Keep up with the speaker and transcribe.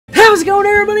How's it going,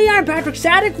 everybody? I'm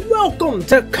PatrckStatic. Welcome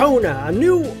to Kona, a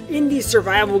new indie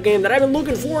survival game that I've been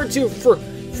looking forward to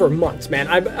for months, man.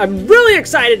 I'm really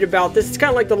excited about this. It's kind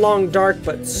of like The Long Dark,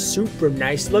 but super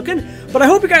nice looking. But I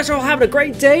hope you guys are all having a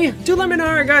great day. Do let me know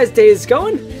how your guys' day is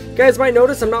going. You guys might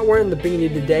notice I'm not wearing the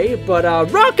beanie today, but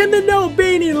rocking the no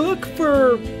beanie look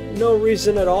for no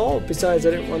reason at all. Besides,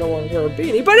 I didn't want to wear a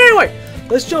beanie. But anyway,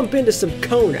 let's jump into some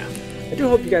Kona. I do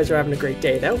hope you guys are having a great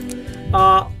day, though.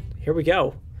 Here we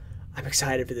go. I'm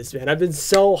excited for this, man. I've been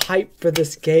so hyped for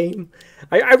this game.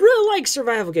 I really like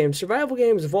survival games. Survival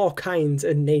games of all kinds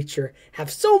in nature have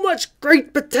so much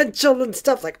great potential and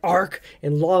stuff like Ark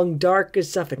and Long Dark and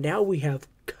stuff. And now we have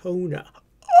Kona.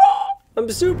 Oh,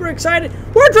 I'm super excited.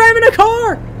 We're driving a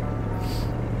car!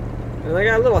 And I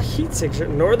got a little heat signature.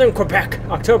 Northern Quebec,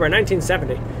 October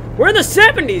 1970. We're in the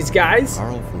 70s, guys!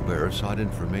 Carl Foubert sought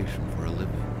information for a living.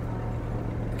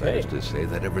 That is to say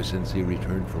that ever since he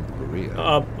returned from Korea,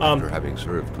 after having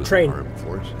served with the armed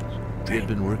forces, he had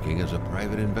been working as a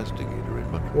private investigator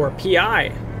in Montreal. Or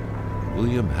PI.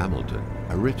 William Hamilton,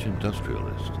 a rich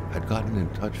industrialist, had gotten in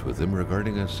touch with him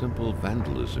regarding a simple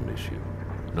vandalism issue.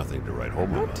 Nothing to write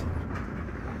home about.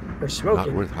 Or smoking.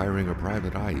 Not worth hiring a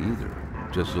private eye either,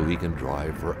 just so he can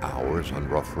drive for hours on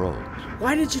rough roads.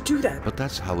 Why did you do that? But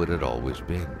that's how it had always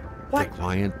been. What? The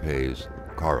client pays,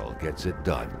 Carl gets it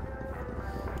done.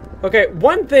 Okay,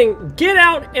 one thing, get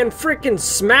out and frickin'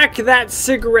 smack that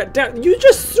cigarette down. You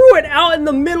just threw it out in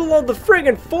the middle of the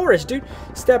friggin' forest, dude.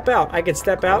 Step out. I can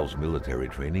step out. Carl's military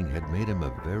training had made him a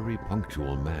very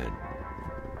punctual man.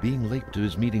 Being late to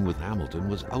his meeting with Hamilton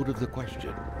was out of the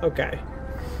question. Okay.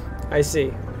 I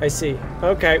see. I see.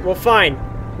 Okay, well, fine.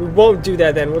 We won't do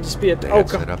that then. We'll just be at the... They had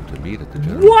set up to meet at the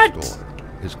general store.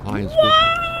 His client's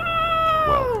business.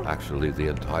 Well, actually, the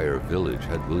entire village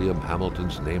had William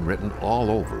Hamilton's name written all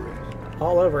over it.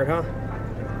 All over it, huh?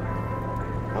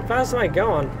 How fast am I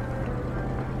going?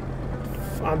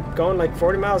 I'm going like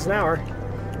 40 miles an hour.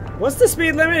 What's the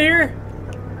speed limit here?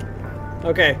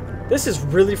 Okay, this is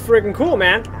really friggin' cool,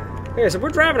 man. Okay, so we're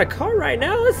driving a car right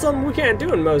now. That's something we can't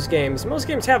do in most games. Most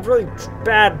games have really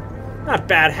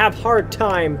have hard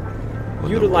time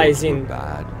utilizing. When the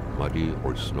roads were bad, muddy,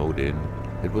 or snowed in,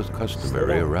 it was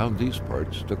customary around these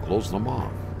parts to close them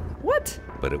off. What?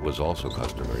 But it was also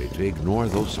customary to ignore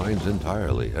those signs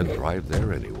entirely and drive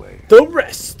there anyway. The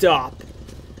rest stop.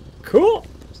 Cool.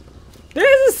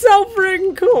 This is so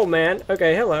freaking cool, man.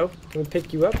 Okay, hello. Let me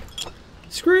pick you up.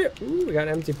 Screw it. Ooh, we got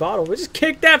an empty bottle. We just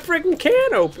kicked that freaking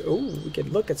can open. Ooh, we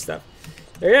can look at stuff.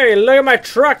 There you go. Look at my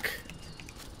truck.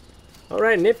 All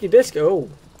right, nifty biscuit. Oh,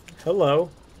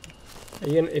 hello.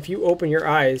 Again, if you open your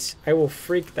eyes, I will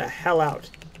freak the hell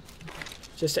out.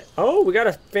 Oh, we got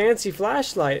a fancy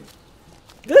flashlight.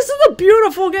 This is a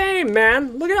beautiful game,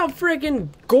 man. Look at how freaking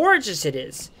gorgeous it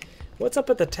is. What's up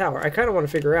at the tower? I kind of want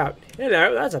to figure out.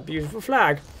 Hello, that's a beautiful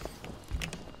flag.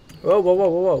 Whoa, whoa, whoa,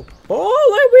 whoa, whoa. Oh,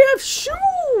 look, we have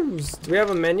shoes. Do we have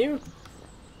a menu?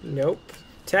 Nope.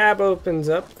 Tab opens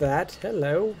up that.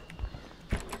 Hello.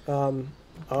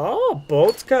 Oh,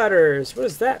 bolt cutters. What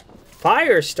is that?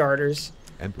 Fire starters.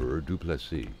 Emperor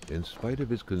Duplessis, in spite of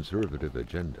his conservative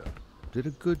agenda, did a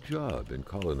good job in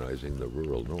colonizing the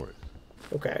rural north.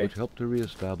 Okay. Which helped to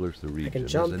reestablish the region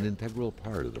as an integral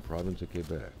part of the province of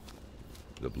Quebec.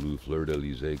 The blue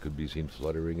fleur-de-lis could be seen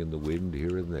fluttering in the wind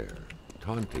here and there,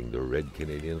 taunting the red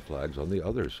Canadian flags on the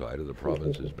other side of the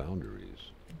province's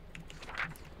boundaries.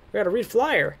 We gotta read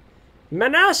flyer.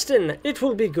 Manastin, it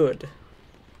will be good.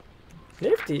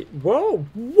 Nifty. Whoa.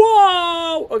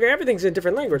 Whoa! Okay, everything's in a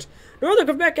different language. Northern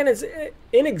Quebec and its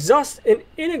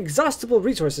inexhaustible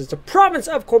resources. The province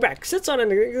of Quebec sits on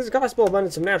an inexhaustible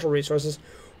abundance of natural resources.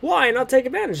 Why not take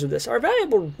advantage of this? Our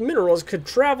valuable minerals could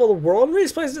travel the world and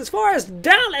reach places as far as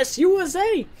Dallas,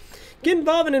 USA. Get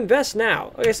involved and invest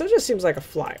now. Okay, so it just seems like a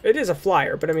flyer. It is a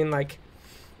flyer, but I mean like...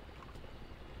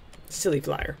 silly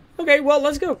flyer. Okay, well,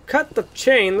 let's go cut the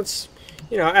chain. Let's...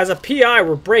 You know, as a PI,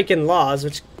 we're breaking laws,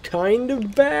 which is kind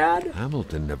of bad.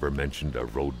 Hamilton never mentioned a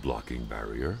road-blocking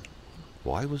barrier.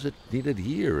 Why was it needed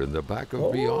here in the back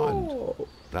of Beyond?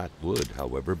 That would,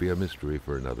 however, be a mystery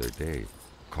for another day.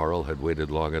 Carl had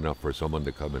waited long enough for someone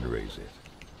to come and raise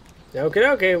it.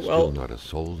 Okay, well... Still not a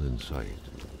soul in sight.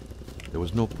 There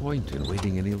was no point in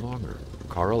waiting any longer.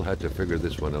 Carl had to figure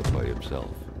this one out by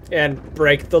himself. And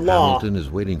break the law. Hamilton is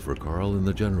waiting for Carl in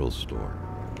the general store.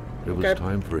 It was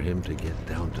time for him to get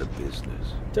down to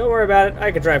business. Don't worry about it.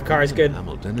 I can drive cars good.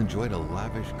 Hamilton enjoyed a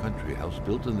lavish country house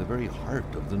built in the very heart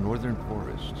of the northern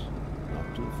forests,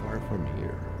 not too far from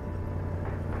here.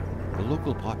 The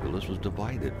local populace was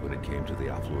divided when it came to the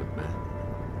affluent man.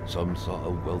 Some saw a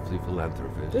wealthy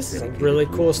philanthropist. This is a really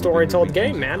cool story-told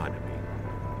game, man.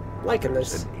 liking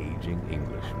Others this. an aging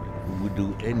Englishman who would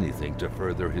do anything to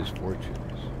further his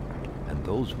fortunes. And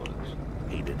those ones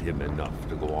hated him enough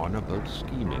to go on about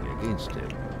scheming against him.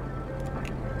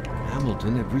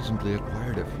 Hamilton had recently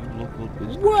acquired a few local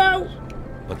businesses. Whoa!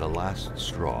 But the last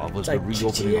straw was It's the like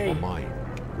reopening GTA. of a mine,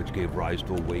 which gave rise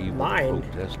to a wave Mine?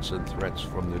 of protests and threats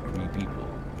from the Cree people.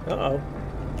 Uh-oh.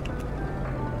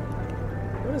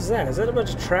 What is that? Is that a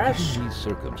bunch of trash? In these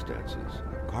circumstances,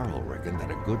 Carl reckoned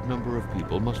that a good number of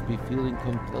people must be feeling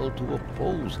compelled to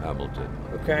oppose Hamilton,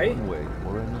 Okay. one way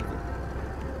or another.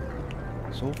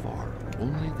 So far,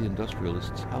 only the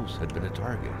industrialist's house had been a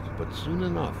target, but soon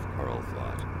enough, Carl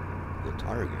thought, the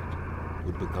target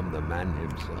would become the man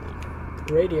himself.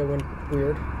 The radio went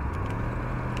weird.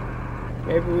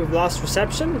 Maybe we've lost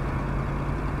reception?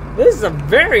 This is a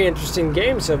very interesting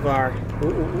game so far. Ooh,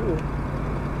 ooh, ooh.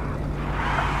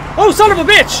 Oh, son of a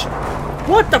bitch!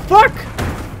 What the fuck?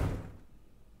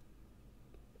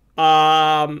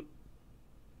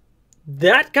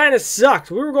 That kind of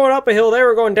sucked. We were going up a hill, they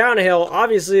were going down a hill.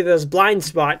 Obviously, there's blind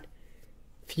spot.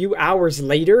 Few hours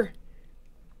later?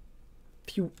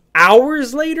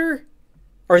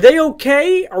 Are they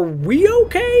okay? Are we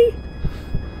okay?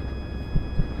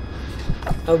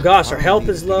 Oh gosh, our health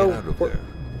is low.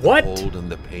 What? The cold and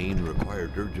the pain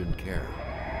required urgent care.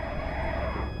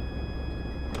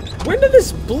 When did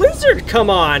this blizzard come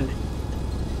on?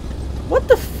 What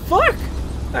the fuck?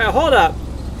 Alright, hold up.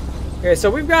 Okay, so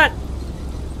we're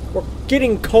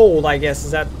getting cold, I guess.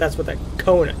 That's what that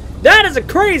Kona. That is a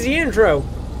crazy intro.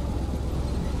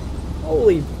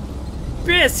 Holy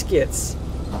biscuits.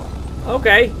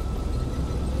 Okay.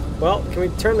 Well, can we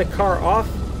turn the car off?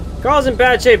 Carl's in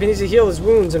bad shape. He needs to heal his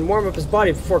wounds and warm up his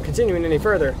body before continuing any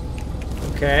further.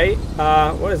 Okay.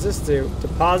 What does this do?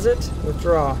 Deposit?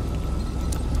 Withdraw.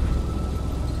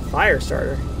 Fire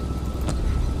starter.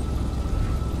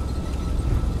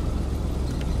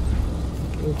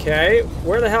 Okay.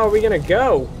 Where the hell are we gonna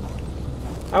go?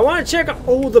 I want to check.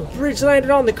 Oh, the bridge landed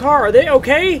on the car. Are they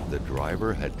okay? The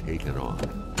driver had taken off.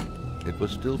 It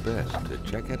was still best to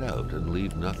check it out and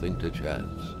leave nothing to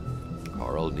chance.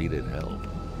 Carl needed help.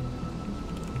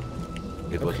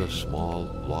 It was a small,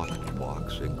 locked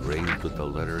box engraved with the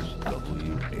letters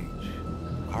W.H.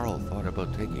 Carl thought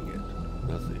about taking it.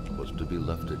 Nothing was to be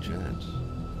left to chance.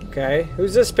 Okay.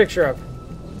 Who's this picture of?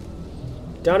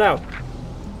 Don't know.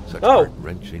 Such Oh.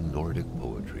 heart-wrenching Nordic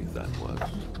poetry that was.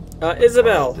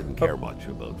 Isabel. Carl didn't care much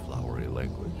about flowery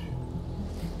language.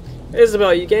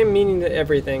 Isabel, you gave meaning to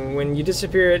everything. When you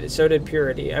disappeared, so did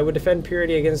purity. I would defend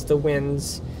purity against the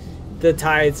winds, the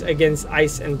tides against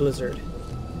ice and blizzard.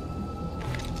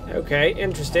 Okay,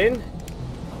 interesting.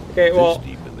 Okay, well, This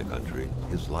deep in the country,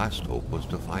 his last hope was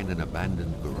to find an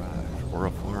abandoned garage or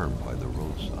a farm by the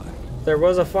roadside. there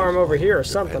was a farm over here or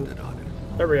something. Depended on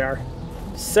it. There we are.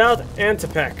 South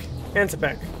Antipec.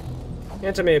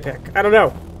 Antimayapec. I don't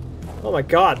know. Oh my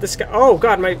god, this guy. Oh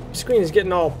god, my screen is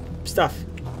getting all stuff.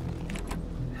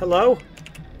 Hello?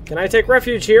 Can I take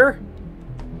refuge here?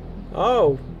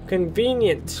 Oh,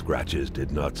 convenient. Scratches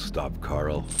did not stop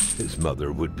Carl. His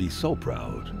mother would be so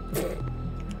proud.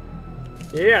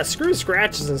 Yeah, screw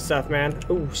scratches and stuff, man.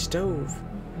 Ooh, stove.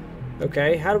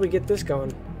 Okay, how do we get this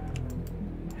going?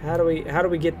 How do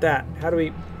we get that? How do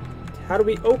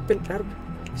we open?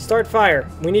 Start fire.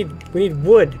 We need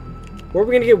wood. Where are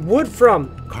we gonna get wood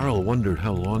from? Carl wondered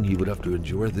how long he would have to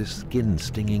endure this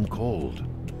skin-stinging cold.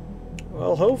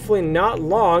 Well, hopefully not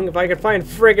long. If I could find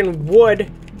friggin'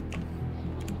 wood.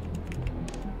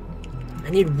 I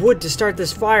need wood to start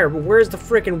this fire, but where's the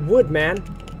frickin' wood, man?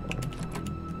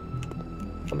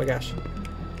 Oh my gosh.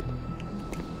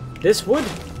 This wood?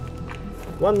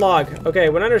 One log. Okay,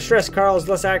 when under stress, Carl is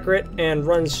less accurate and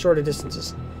runs shorter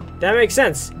distances. That makes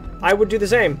sense. I would do the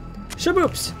same.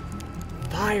 Shaboops.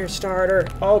 Fire starter.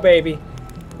 Oh, baby.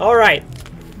 Alright.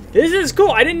 This is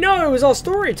cool. I didn't know it was all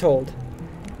story told.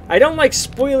 I don't like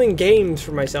spoiling games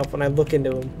for myself when I look into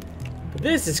them. But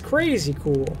this is crazy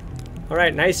cool.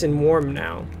 Alright, nice and warm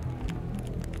now.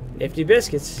 Nifty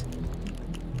biscuits.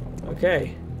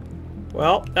 Okay.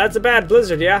 Well, that's a bad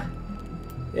blizzard, yeah?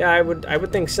 Yeah, I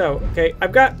would think so. Okay,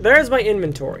 there's my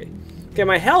inventory. Okay,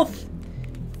 my health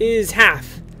is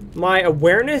half. My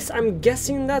awareness, I'm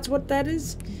guessing that's what that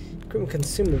is.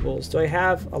 Consumables. Do I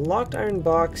have a locked iron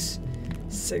box?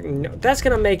 No, that's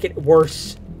gonna make it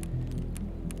worse.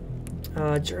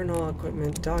 Journal,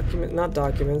 equipment, document, not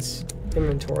documents,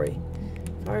 inventory.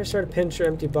 Fire starter, pincher,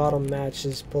 empty bottle,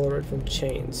 matches, Polaroid from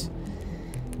chains.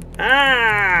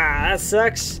 Ah, that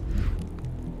sucks.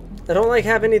 I don't like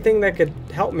have anything that could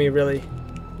help me really.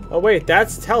 Oh wait,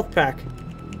 that's health pack.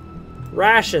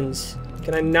 Rations.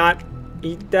 Can I not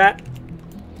eat that?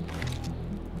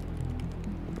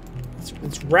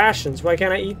 It's rations. Why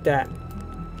can't I eat that?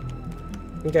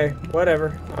 Okay,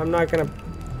 whatever. I'm not gonna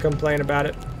complain about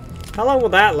it. How long will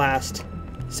that last?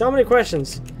 So many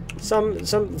questions. So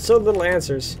little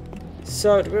answers.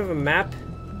 So, do we have a map?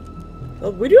 Oh,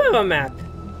 we do have a map.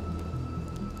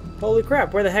 Holy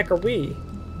crap, where the heck are we?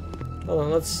 Hold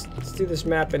on, let's do this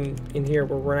map in here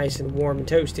where we're nice and warm and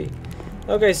toasty.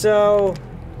 Okay, so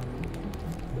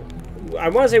I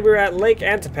want to say we were at Lake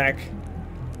Antepec,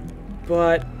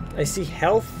 but I see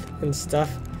health and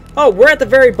stuff. Oh, we're at the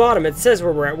very bottom. It says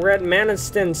where we're at. We're at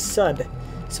Maniston Sud.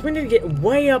 So we need to get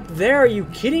way up there. Are you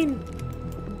kidding?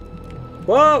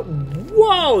 Whoa,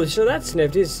 whoa! So that's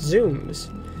nifty. It zooms.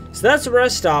 So that's the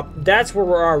rest stop. That's where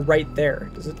we are right there.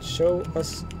 Does it show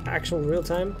us actual real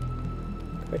time?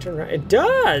 Can I turn around? It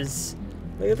does!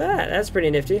 Look at that. That's pretty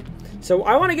nifty. So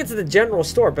I want to get to the general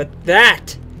store, but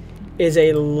that is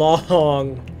a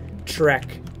long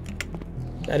trek.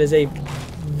 That is a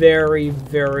very,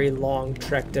 very long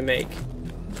trek to make.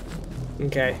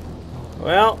 Okay.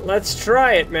 Well, let's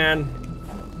try it, man.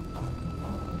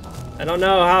 I don't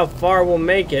know how far we'll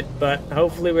make it, but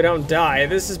hopefully we don't die.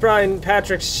 This is probably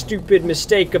Patrick's stupid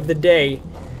mistake of the day.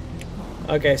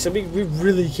 Okay, so we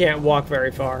really can't walk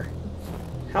very far.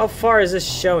 How far is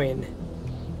this showing?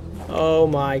 Oh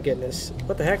my goodness.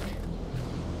 What the heck?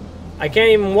 I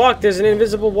can't even walk. There's an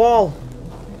invisible wall.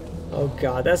 Oh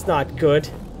god, that's not good.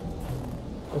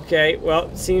 Okay, well,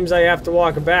 it seems I have to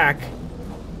walk back.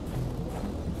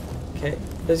 Okay,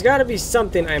 there's got to be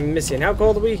something I'm missing. How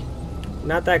cold are we?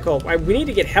 Not that cold. We need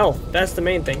to get health. That's the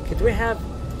main thing. Do we have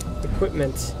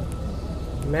equipment?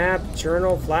 Map,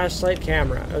 journal, flashlight,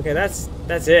 camera. Okay, that's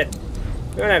it.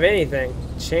 We don't have anything.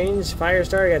 Change, fire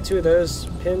starter. Got 2 of those.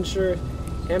 Pincher,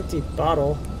 empty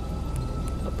bottle.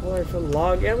 A puller from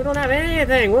log. Yeah, we don't have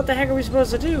anything. What the heck are we supposed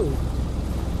to do?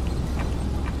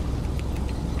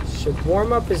 Should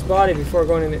warm up his body before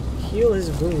going in and heal his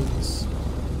wounds.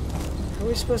 How are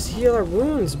we supposed to heal our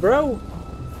wounds, bro?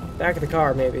 Back of the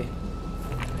car, maybe.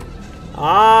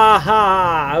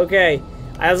 Aha! Okay.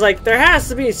 I was like, there has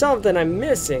to be something I'm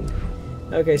missing.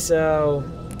 Okay, so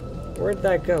where'd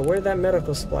that go? Where'd that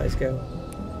medical supplies go?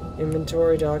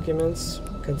 Inventory, documents,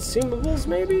 consumables,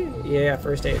 maybe? Yeah,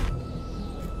 first aid.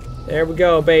 There we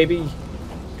go, baby.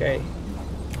 Okay.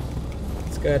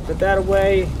 That's good. Put that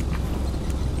away.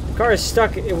 The car is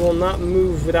stuck. It will not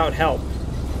move without help.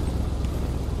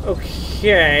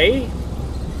 Okay.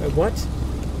 Wait, what?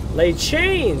 Lay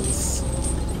chains.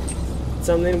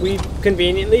 Something we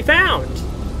conveniently found.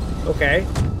 Okay.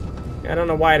 I don't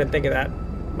know why I didn't think of that.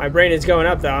 My brain is going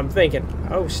up though. I'm thinking.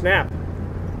 Oh snap.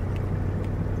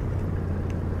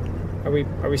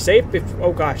 Are we safe?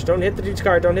 Oh gosh! Don't hit the dude's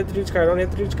car! Don't hit the dude's car! Don't hit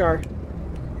the dude's car!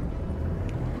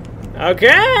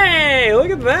 Okay! Look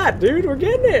at that, dude! We're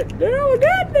getting it! Dude, we're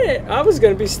getting it! I was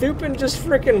gonna be stupid and just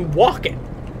freaking walking.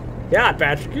 Yeah,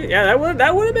 Patrick. Yeah,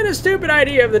 that would have been a stupid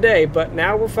idea of the day, but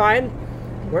now we're fine.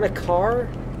 We're in a car.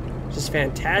 Just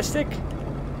fantastic.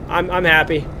 I'm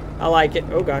happy. I like it.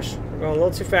 Oh gosh, we're going a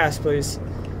little too fast, please.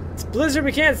 It's blizzard.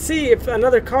 We can't see if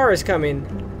another car is coming.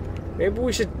 Maybe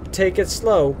we should take it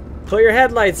slow. Put your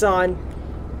headlights on.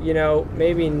 You know,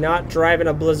 maybe not drive in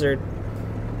a blizzard.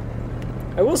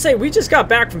 I will say we just got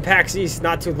back from PAX East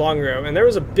not too long ago, and there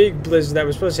was a big blizzard that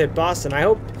was supposed to hit Boston. I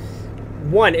hope,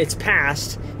 1, it's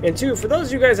passed, and 2, for those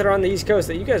of you guys that are on the East Coast,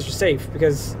 that you guys are safe,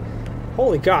 because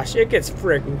holy gosh, it gets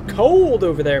freaking cold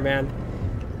over there, man.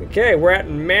 Okay, we're at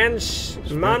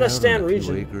Maniston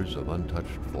region. 2 acres of untouched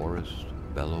forest,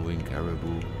 bellowing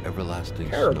caribou, everlasting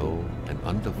snow, and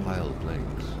undefiled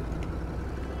lakes.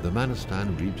 The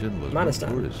Maniston region was a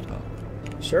tourist hub.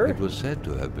 Sure. It was said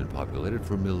to have been populated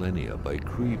for millennia by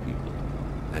Cree people,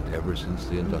 and ever since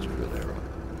the industrial era,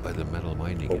 by the metal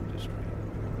mining industry.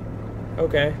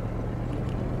 Okay.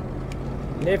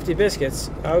 Nifty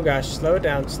biscuits. Oh gosh, slow it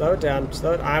down, slow it down,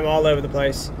 slow it. I'm all over the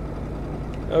place.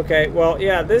 Okay, well,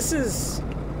 yeah, this is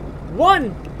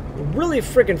one really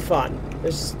freaking fun.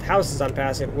 There's houses I'm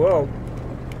passing. Whoa.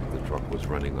 The truck was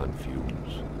running on fumes.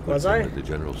 Was I? The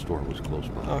general store was close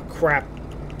by. Oh crap.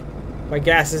 My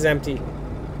gas is empty.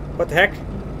 What the heck?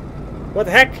 What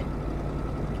the heck?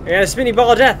 I got a spinny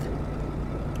ball of death.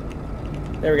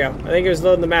 There we go. I think it was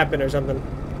loading the map in or something.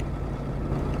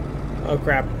 Oh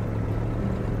crap.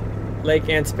 Lake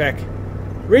Antepec.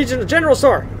 Regional general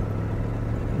store.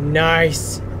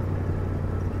 Nice.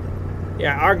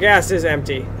 Yeah, our gas is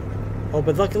empty. Oh,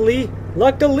 but luckily,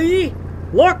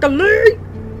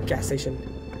 gas station.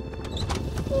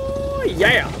 Oh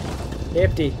yeah.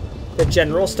 Nifty. The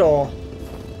general store.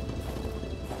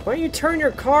 Why don't you turn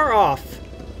your car off?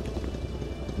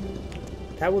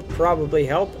 That would probably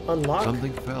help unlock.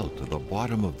 Something fell to the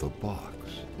bottom of the box.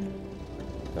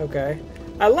 Okay.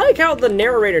 I like how the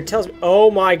narrator tells me.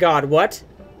 Oh my god, what?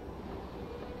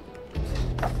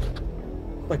 Oh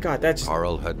my god, that's.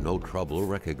 Carl had no trouble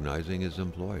recognizing his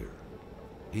employer.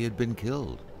 He had been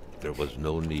killed. There was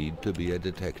no need to be a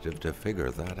detective to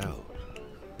figure that out.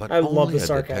 But I love only the a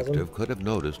sarcasm. detective could have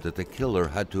noticed that the killer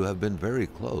had to have been very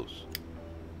close.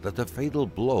 That the fatal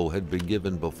blow had been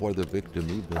given before the victim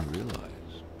even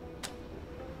realized.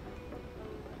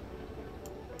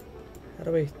 How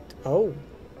do we... Oh.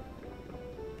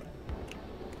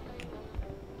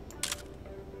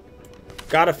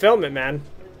 Gotta film it, man.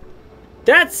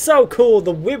 That's so cool,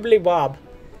 the wibbly wob.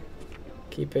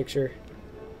 Key picture.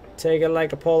 Take it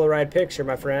like a Polaroid picture,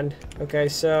 my friend. Okay,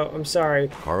 so, I'm sorry.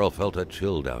 Carl felt a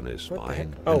chill down his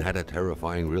spine and had a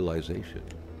terrifying realization.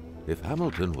 If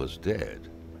Hamilton was dead,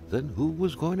 then who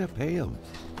was going to pay him?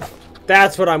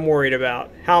 That's what I'm worried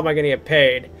about. How am I going to get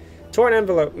paid? Torn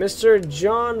envelope. Mr.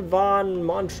 John Von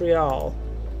Montreal.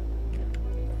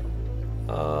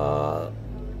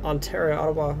 Ontario,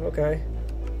 Ottawa. Okay.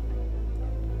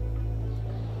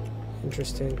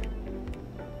 Interesting.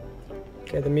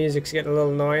 Okay, the music's getting a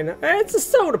little annoying. Hey, it's a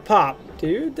soda pop,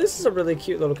 dude. This is a really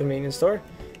cute little convenience store.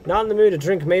 Not in the mood to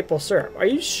drink maple syrup. Are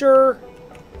you sure?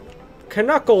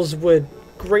 Knuckles would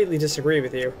greatly disagree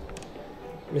with you.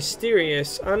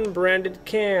 Mysterious, unbranded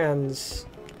cans.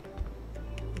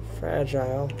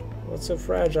 Fragile. What's so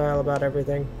fragile about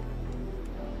everything?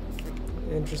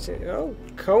 Interesting. Oh,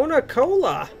 Kona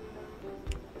Cola.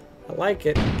 I like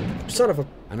it. Son of a...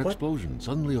 An explosion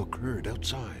suddenly occurred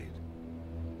outside.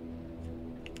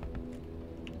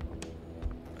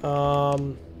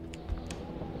 On.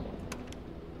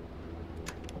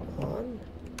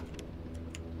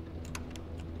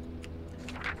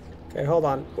 Okay, hold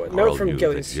on. Note from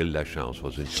Gillies. Gilles Lachance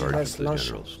was in charge of the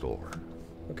general store.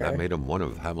 Okay. That made him one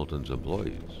of Hamilton's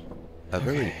employees. A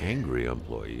very angry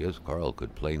employee, as Carl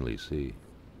could plainly see.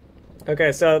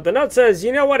 Okay, so the note says,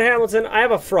 you know what, Hamilton? I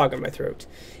have a frog in my throat.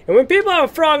 And when people have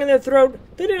a frog in their throat,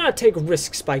 they do not take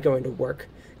risks by going to work.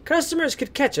 Customers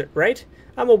could catch it, right?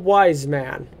 I'm a wise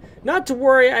man. Not to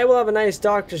worry, I will have a nice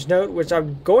doctor's note, which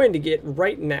I'm going to get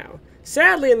right now.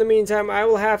 Sadly, in the meantime, I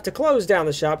will have to close down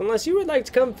the shop unless you would like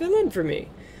to come fill in for me.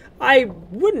 I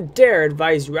wouldn't dare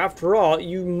advise you. After all,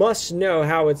 you must know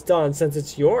how it's done since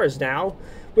it's yours now.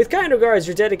 With kind regards,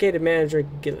 your dedicated manager,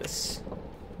 Gillis.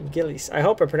 Gillies. I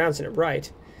hope I'm pronouncing it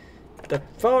right. The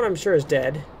phone, I'm sure, is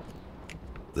dead.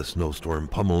 The snowstorm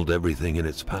pummeled everything in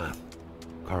its path.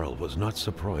 Carl was not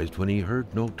surprised when he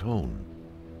heard no tone.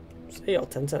 Sale,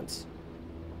 10 cents.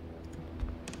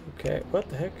 Okay, what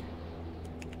the heck?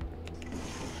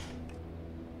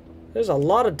 There's a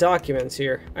lot of documents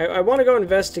here. I want to go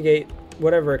investigate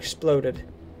whatever exploded.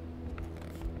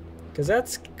 Because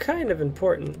that's kind of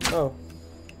important. Oh.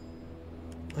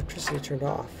 Electricity turned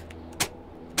off.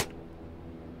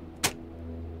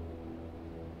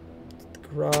 The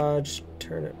garage,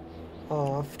 turn it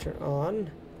off, turn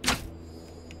on.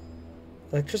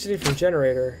 Electricity from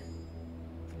generator.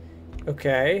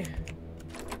 Okay.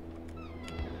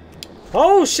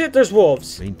 Oh shit, there's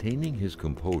wolves! Maintaining his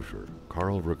composure,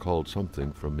 Carl recalled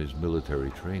something from his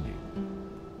military training.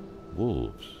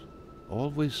 Wolves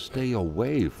always stay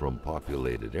away from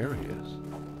populated areas.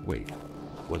 Wait,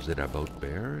 was it about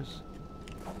bears?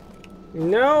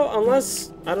 No,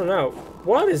 unless... I don't know.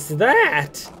 What is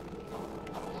that?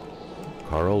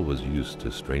 Carl was used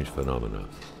to strange phenomena,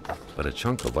 but a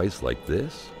chunk of ice like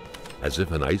this? As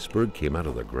if an iceberg came out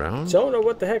of the ground? Don't know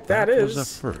what the heck that is. Was a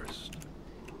first.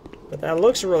 But that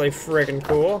looks really friggin'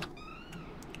 cool.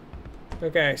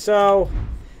 Okay, so...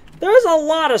 there's a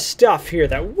lot of stuff here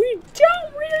that we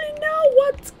don't really know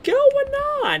what's going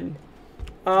on.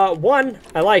 One,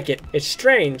 I like it. It's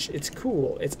strange. It's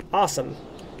cool. It's awesome.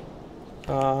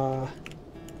 Can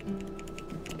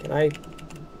I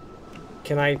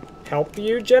help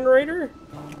you, generator?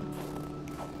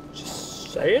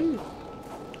 Just saying.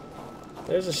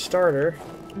 There's a starter.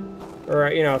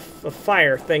 Or, you know, a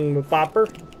fire thing bopper.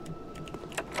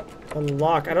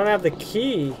 Unlock. I don't have the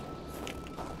key.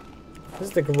 This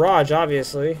is the garage,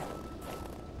 obviously.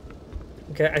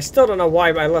 Okay, I still don't know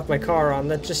why I left my car on.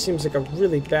 That just seems like a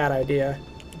really bad idea.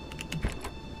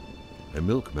 A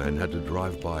milkman had to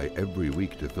drive by every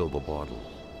week to fill the bottles.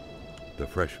 The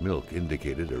fresh milk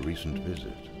indicated a recent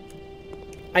visit.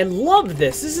 I love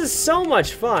this. This is so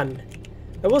much fun.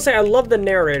 I will say I love the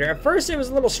narrator. At first it was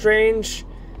a little strange.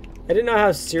 I didn't know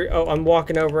how serious... Oh, I'm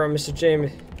walking over on Mr.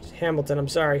 James Hamilton. I'm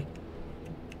sorry.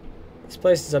 This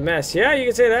place is a mess. Yeah, you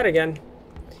can say that again.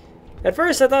 At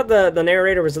first I thought the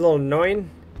narrator was a little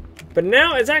annoying. But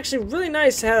now it's actually really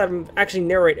nice to have him actually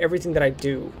narrate everything that I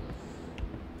do.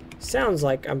 Sounds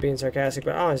like I'm being sarcastic,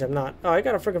 but honestly, I'm not. Oh, I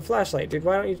got a freaking flashlight, dude.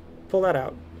 Why don't you pull that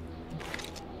out?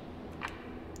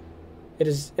 It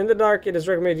is in the dark. It is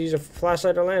recommended to use a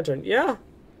flashlight or lantern. Yeah?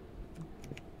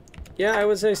 Yeah, I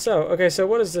would say so. Okay, so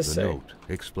what does this say? The note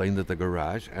explained that the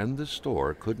garage and the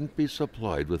store couldn't be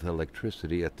supplied with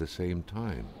electricity at the same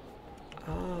time.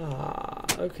 Ah,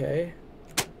 okay.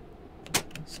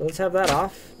 So let's have that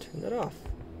off. Turn that off.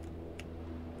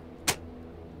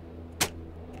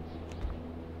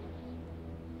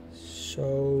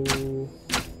 So...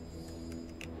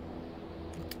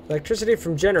 electricity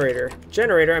from generator.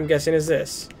 Generator, I'm guessing, is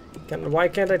this. Why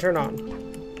can't I turn on?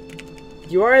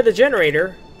 You are the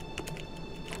generator.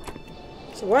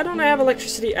 So why don't I have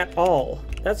electricity at all?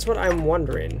 That's what I'm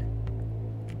wondering.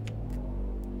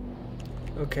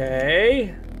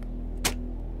 Okay.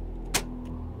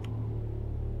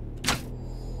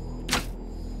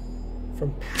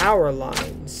 From power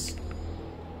lines.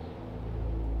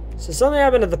 So something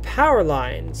happened to the power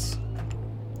lines.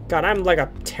 God, I'm like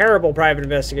a terrible private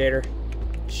investigator.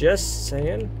 Just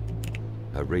saying.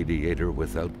 A radiator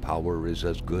without power is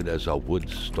as good as a wood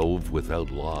stove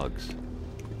without logs.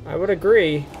 I would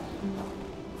agree.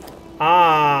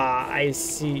 Ah, I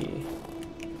see.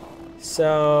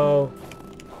 So...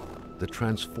 the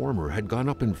transformer had gone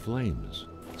up in flames,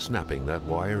 snapping that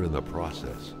wire in the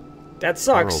process. that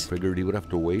Carl sucks. figured he would have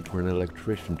to wait for an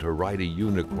electrician to ride a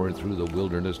unicorn through the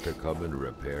wilderness to come and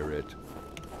repair it.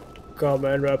 Come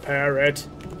and repair it.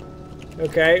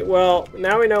 Okay, well,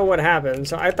 now we know what happened.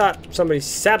 So I thought somebody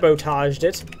sabotaged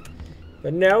it.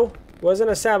 But no, wasn't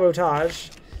a sabotage.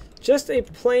 Just a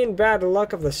plain bad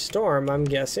luck of the storm, I'm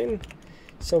guessing.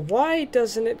 So why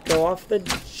doesn't it go off the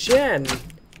gen?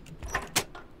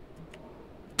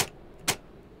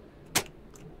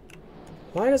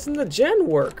 Why doesn't the gen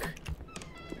work?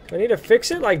 Do I need to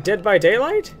fix it like Dead by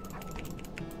Daylight?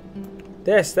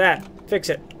 This, that, fix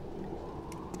it.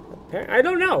 I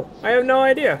don't know. I have no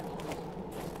idea.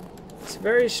 It's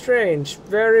very strange.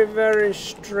 Very, very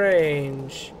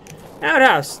strange.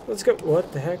 Outhouse! Let's go.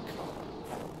 What the heck?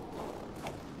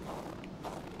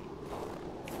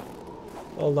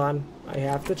 Hold on. I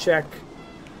have to check.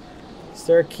 Is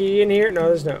there a key in here? No,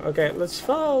 there's no. Okay, let's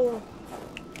follow.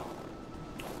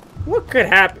 What could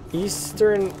happen?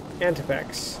 Eastern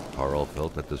Antipex. Carl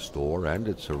felt that the store and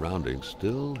its surroundings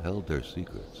still held their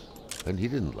secrets, and he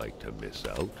didn't like to miss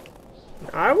out.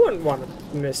 I wouldn't want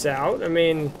to miss out. I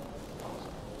mean,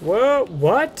 whoa,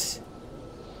 what?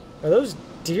 Are those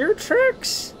deer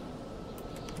tracks?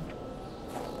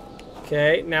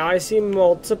 Okay, now I see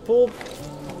multiple.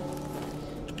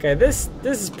 Okay, this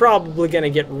is probably gonna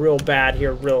get real bad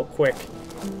here real quick.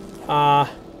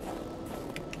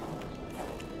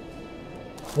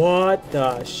 What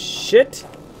the shit?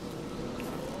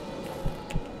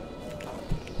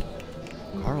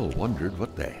 Carl wondered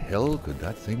what the hell could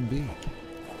that thing be.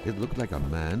 It looked like a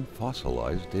man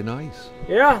fossilized in ice.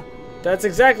 Yeah, that's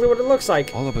exactly what it looks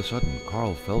like. All of a sudden,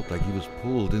 Carl felt like he was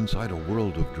pulled inside a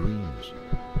world of dreams.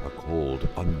 A cold,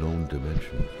 unknown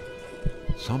dimension.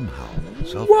 Somehow,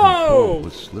 self-control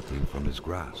was slipping from his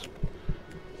grasp.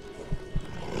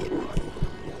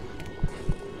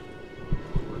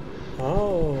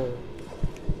 Oh.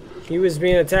 He was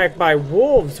being attacked by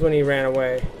wolves when he ran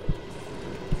away.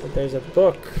 But there's a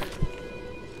book.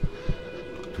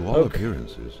 To all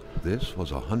appearances, this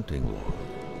was a hunting log.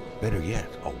 Better yet,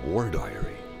 a war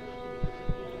diary.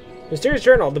 Mysterious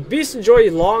journal. The beasts enjoy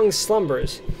long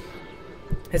slumbers.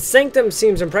 Its sanctum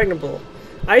seems impregnable.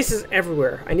 Ice is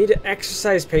everywhere. I need to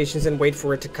exercise patience and wait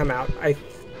for it to come out.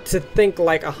 To think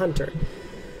like a hunter.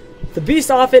 The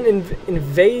beast often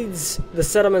invades the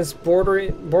settlements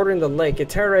bordering the lake. It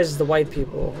terrorizes the white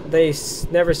people. They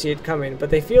never see it coming, but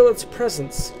they feel its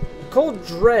presence. A cold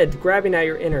dread grabbing at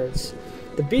your innards.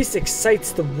 The beast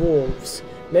excites the wolves,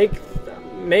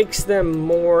 makes them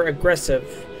more aggressive.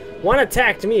 One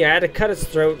attacked me. I had to cut its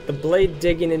throat. The blade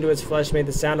digging into its flesh made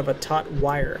the sound of a taut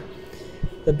wire.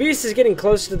 The beast is getting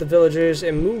closer to the villagers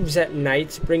and moves at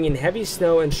night, bringing heavy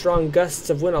snow and strong gusts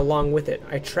of wind along with it.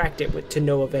 I tracked it to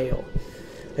no avail.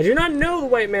 I do not know the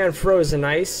white man froze in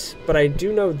ice, but I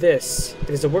do know this.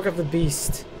 It is the work of the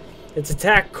beast. Its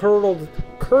attack curdled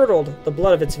the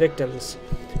blood of its victims.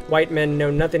 White men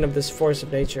know nothing of this force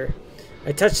of nature.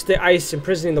 I touched the ice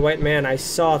imprisoning the white man. I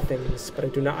saw things, but I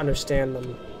do not understand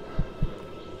them.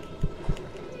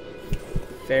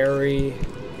 Very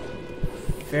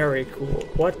cool.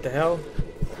 What the hell?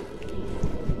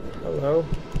 Hello?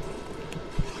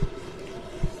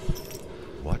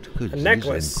 What could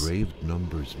these engraved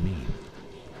numbers mean?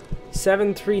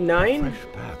 739? A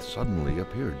fresh path suddenly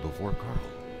appeared before Carl.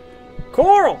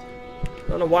 Coral! I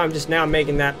don't know why I'm just now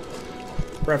making that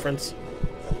reference.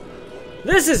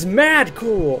 This is mad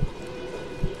cool.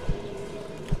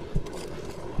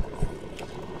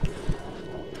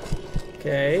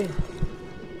 Okay.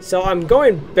 So I'm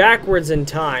going backwards in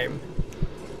time.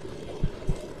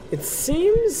 It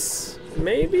seems...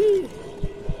 maybe?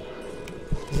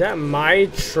 Is that my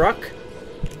truck?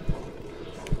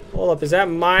 Hold up, is that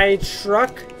my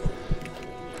truck?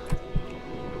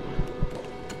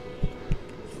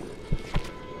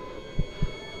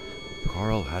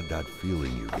 Carl had that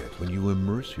feeling you get when you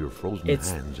immerse your frozen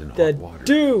hands in the hot water.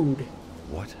 Dude!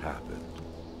 What happened?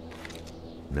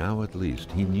 Now at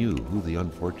least he knew who the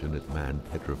unfortunate man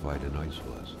petrified in ice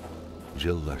was.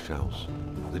 Gilles Lachance,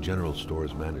 the general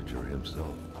store's manager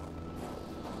himself.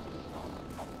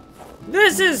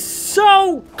 This is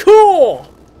so cool!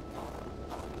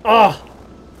 Oh!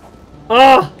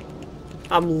 Oh!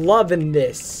 I'm loving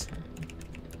this.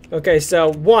 Okay, so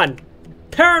 1.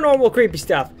 Paranormal creepy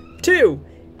stuff. 2.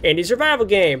 Indie survival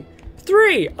game.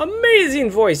 3. Amazing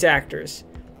voice actors.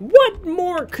 What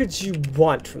more could you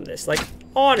want from this? Like,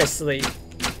 honestly,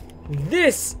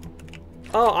 this...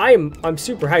 Oh, I'm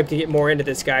super hyped to get more into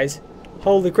this, guys.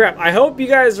 Holy crap. I hope you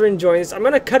guys are enjoying this. I'm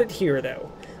gonna cut it here,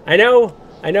 though. I know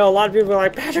a lot of people are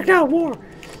like, Patrick, no, more!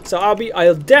 So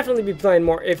I'll definitely be playing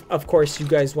more if, of course, you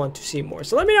guys want to see more.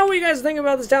 So let me know what you guys think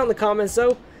about this down in the comments,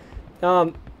 though.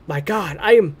 My God,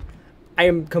 I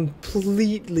am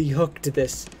completely hooked to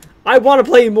this. I want to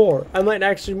play more. I might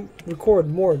actually record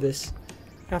more of this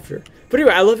after. But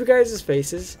anyway, I love you guys'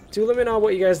 faces. Do let me know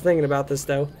what you guys are thinking about this,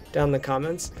 though, down in the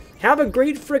comments. Have a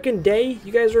great freaking day.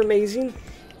 You guys are amazing.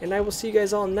 And I will see you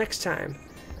guys all next time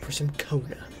for some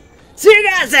Kona. See you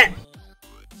guys then!